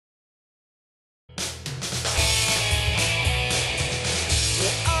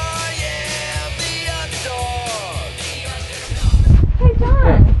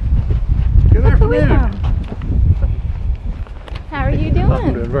afternoon. How are you doing?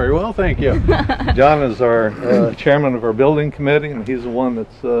 I'm doing very well, thank you. John is our chairman of our building committee, and he's the one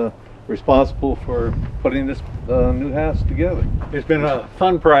that's responsible for putting this new house together. It's been a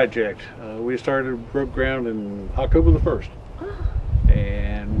fun project. We broke ground in October the 1st.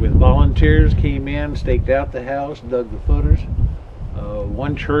 And with volunteers came in, staked out the house, dug the footers.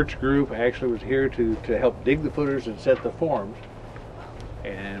 One church group actually was here to help dig the footers and set the forms.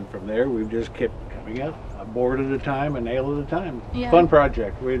 And from there we've just kept coming up, a board at a time, a nail at a time. Yeah. Fun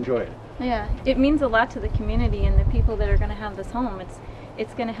project, we enjoy it. Yeah, it means a lot to the community and the people that are going to have this home.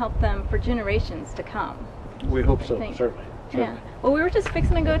 It's going to help them for generations to come. We hope so, certainly. Yeah. Well, we were just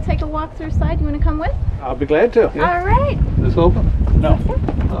fixing to go take a walk through side. You want to come with? I'll be glad to. Yeah. All right. Is this open? No.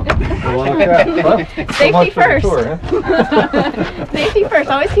 Well, Safety first. Tour, huh? Safety first.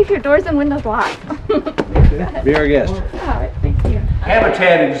 Always keep your doors and windows locked. Be our guest. All right, thank you.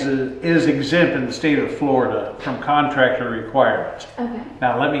 Habitat is exempt in the state of Florida from contractor requirements. Okay.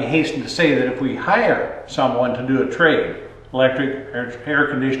 Now let me hasten to say that if we hire someone to do a trade, electric, air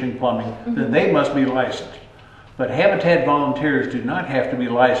conditioning, plumbing, then they must be licensed. But Habitat volunteers do not have to be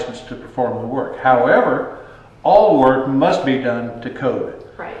licensed to perform the work. However, all work must be done to code.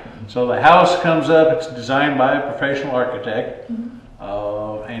 Right. So the house comes up, it's designed by a professional architect,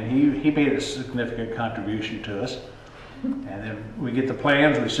 and he made a significant contribution to us. And then we get the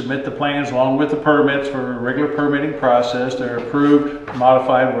plans, we submit the plans along with the permits for a regular permitting process. They're approved,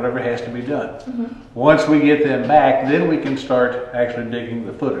 modified, whatever has to be done. Once we get them back, then we can start actually digging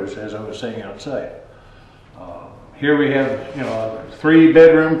the footers, as I was saying outside. Here we have, a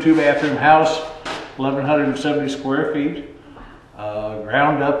 3-bedroom, 2-bathroom house, 1,170 square feet,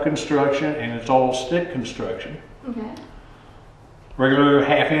 ground up construction, and it's all stick construction. Okay. Regular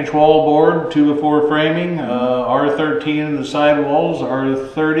 1/2-inch wall board, 2x4 framing, R13 in the side walls,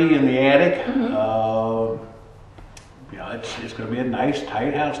 R30 in the attic. It's going to be a nice,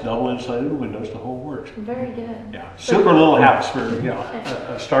 tight house, double insulated windows, the whole works. Very good. Yeah, super little house for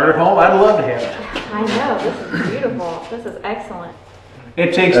a starter home. I'd love to have it. I know, this is beautiful. This is excellent.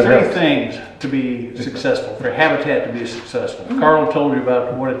 It takes 3 things to be successful, for Habitat to be successful. Carl told you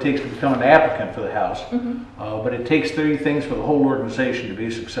about what it takes to become an applicant for the house, but it takes 3 things for the whole organization to be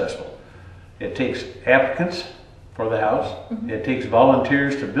successful. It takes applicants for the house, it takes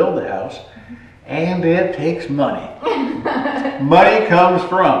volunteers to build the house, and it takes money. Money comes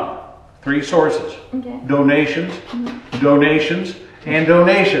from 3 sources. Donations, donations, and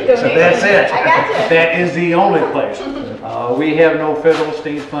donations. So that's it. I got you. That is the only place. We have no federal,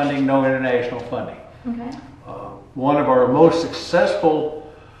 state funding, no international funding. One of our most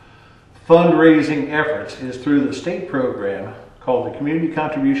successful fundraising efforts is through the state program called the Community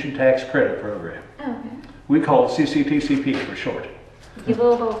Contribution Tax Credit Program. We call it CCTCP for short.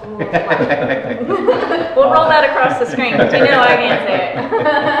 We'll roll that across the screen, but you know I can't say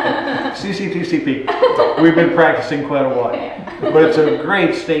it. CCTCP. We've been practicing quite a while. But it's a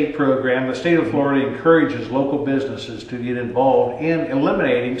great state program. The state of Florida encourages local businesses to get involved in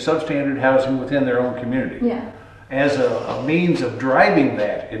eliminating substandard housing within their own community. As a means of driving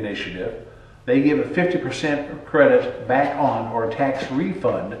that initiative, they give a 50% credit back on or tax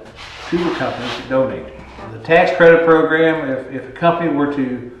refund to the companies that donate. The tax credit program, if a company were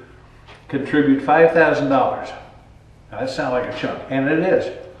to contribute $5,000, now that sounds like a chunk, and it is.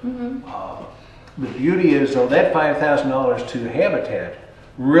 The beauty is, though, that $5,000 to Habitat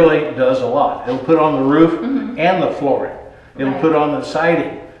really does a lot. It'll put on the roof and the flooring. It'll put on the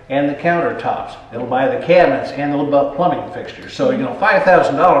siding and the countertops. It'll buy the cabinets and the plumbing fixtures. So,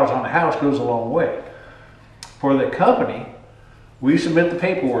 $5,000 on a house goes a long way. For the company, we submit the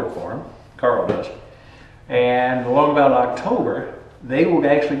paperwork for them, Carl does, and along about October, they will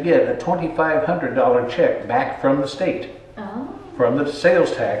actually get a $2,500 check back from the state. From the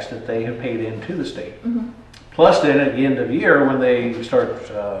sales tax that they have paid into the state. Plus then at the end of the year when they start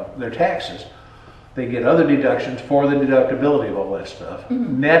their taxes, they get other deductions for the deductibility of all that stuff.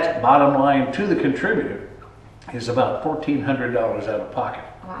 Net bottom line to the contributor is about $1,400 out of pocket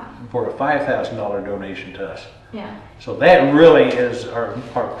for a $5,000 donation to us. So that really is our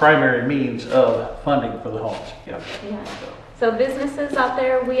primary means of funding for the homes. So businesses out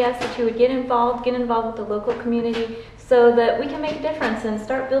there, we ask that you would get involved with the local community so that we can make a difference and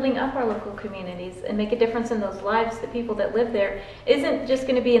start building up our local communities and make a difference in those lives. The people that live there isn't just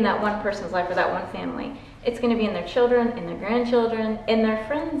going to be in that one person's life or that one family. It's going to be in their children, in their grandchildren, in their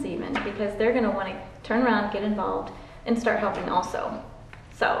friends even, because they're going to want to turn around, get involved, and start helping also.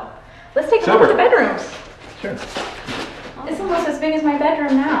 So let's take a look at the bedrooms. It's almost as big as my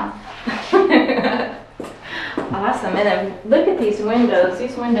bedroom now. awesome. And then look at these windows.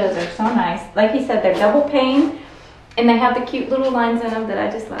 These windows are so nice. Like he said, they're double pane, and they have the cute little lines in them that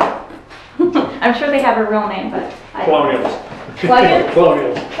I just love. I'm sure they have a real name, but I Colonials. Plug-in?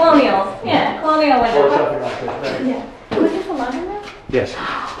 Colonials. Colonials. Yeah, colonial window. Or something like that. Yeah. Oh, is this a laundromat? Yes.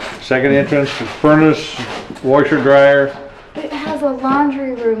 Second entrance, furnace, washer, dryer. It has a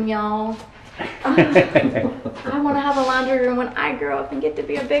laundry room, y'all. I want to have a laundry room when I grow up and get to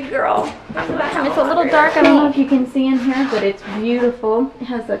be a big girl. It's a little dark. I don't know if you can see in here, but it's beautiful. It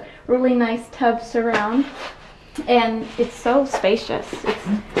has a really nice tub surround, and it's so spacious.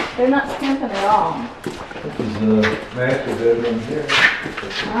 They're not scamping at all. This is the master bedroom here.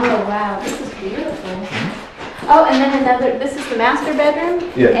 Oh wow, this is beautiful. Oh, and then this is the master bedroom,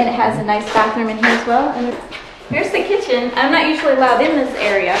 Yes. and it has a nice bathroom in here as well. And here's the kitchen. I'm not usually allowed in this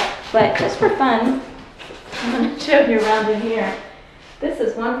area, but just for fun, I'm going to show you around in here. This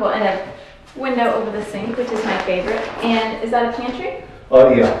is wonderful, and a window over the sink, which is my favorite. And is that a pantry? Oh,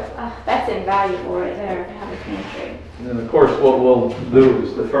 yeah. Oh, that's invaluable right there, to have a pantry. And then, of course, what we'll do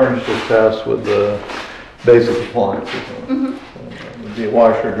is to furnish this house with the basic appliances. It'd be a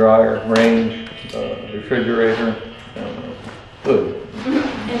washer, dryer, range, refrigerator, hood. And then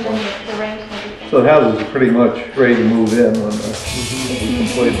the range and everything. So the house is pretty much ready to move in when we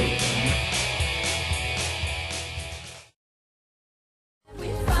complete it.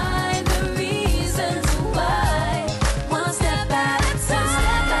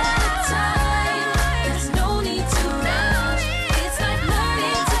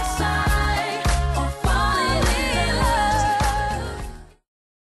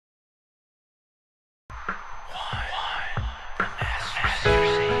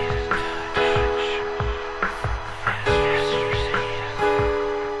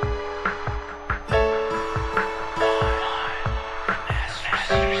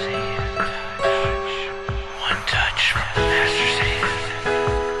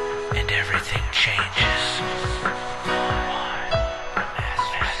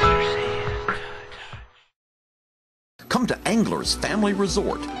 Come to Angler's Family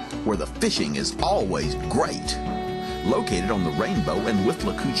Resort, where the fishing is always great. Located on the Rainbow and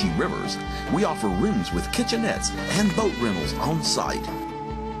Withlacoochee Rivers, we offer rooms with kitchenettes and boat rentals on site.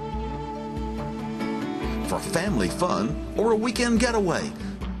 For family fun or a weekend getaway,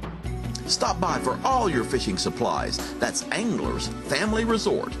 stop by for all your fishing supplies. That's Angler's Family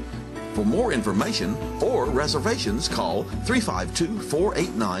Resort. For more information or reservations, call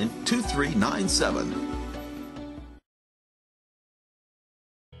 352-489-2397.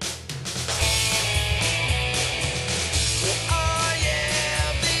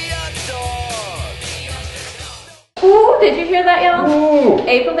 Ooh, did you hear that, y'all? Ooh.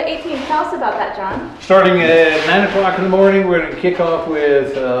 April the 18th. Tell us about that, John. Starting at 9 o'clock in the morning, we're going to kick off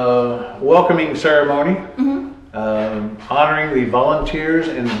with a welcoming ceremony, honoring the volunteers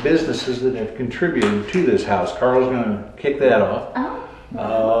and businesses that have contributed to this house. Carl's going to kick that off.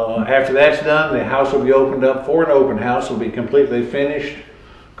 Oh. After that's done, the house will be opened up for an open house. It'll be completely finished,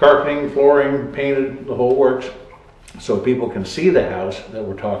 carpeting, flooring, painted, the whole works, so people can see the house that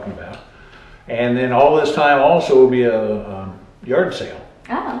we're talking about. And then all this time also will be a yard sale.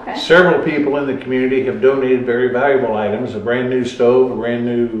 Oh, okay. Several people in the community have donated very valuable items, a brand new stove, a brand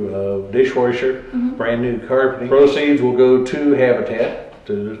new dishwasher, brand new carpeting. Proceeds will go to Habitat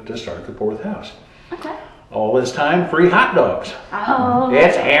to start the fourth house. Okay. All this time, free hot dogs. Oh.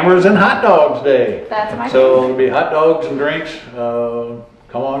 It's Hammers and Hot Dogs Day. That's my So favorite. there'll be hot dogs and drinks.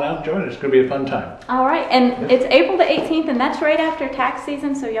 Come on out and join us. It's going to be a fun time. All right, and it's April the 18th, and that's right after tax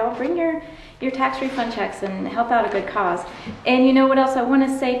season, so y'all bring your tax refund checks and help out a good cause. And you know what else I want to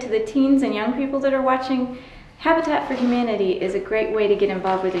say to the teens and young people that are watching? Habitat for Humanity is a great way to get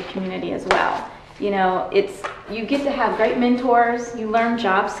involved with the community as well. You know, you get to have great mentors, you learn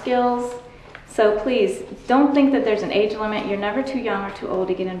job skills. So please, don't think that there's an age limit. You're never too young or too old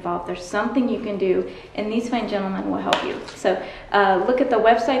to get involved. There's something you can do, and these fine gentlemen will help you. So look at the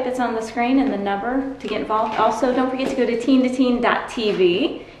website that's on the screen and the number to get involved. Also, don't forget to go to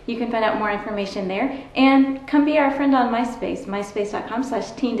teen2teen.tv. You can find out more information there. And come be our friend on MySpace,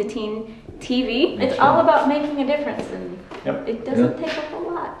 myspace.com/teen2teentv. It's all about making a difference, and it doesn't take a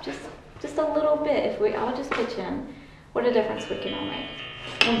whole lot, just a little bit. If we all just pitch in, what a difference we can all make.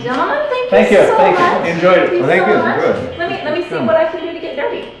 Well, gentlemen, thank you so much. Thank you. Enjoyed it. Thank you Thank so you. much. Good. Let me see what I can do to get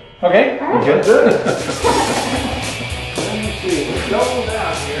dirty. Okay. All right. Good. Let me see. Let's double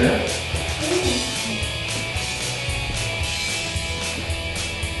down here.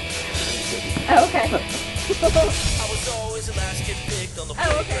 Oh, okay. I was always the last kid picked on the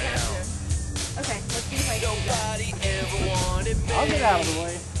playground. Okay, let's see if I can do that. Nobody ever wanted me. I'll get out of the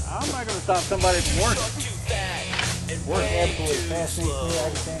way. I'm not going to stop somebody from working. Too fat. Work absolutely fascinates me. I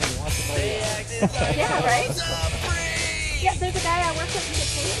understand and watch it all day. Yeah, right? Yeah, there's a guy I work with who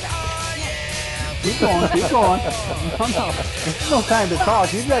gets paid for that. Yeah. Keep going, keep going. No, there's no time to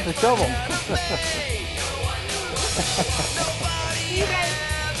talk. You've got the shovel. You guys,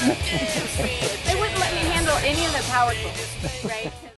 they wouldn't let me handle any of the power tools, right?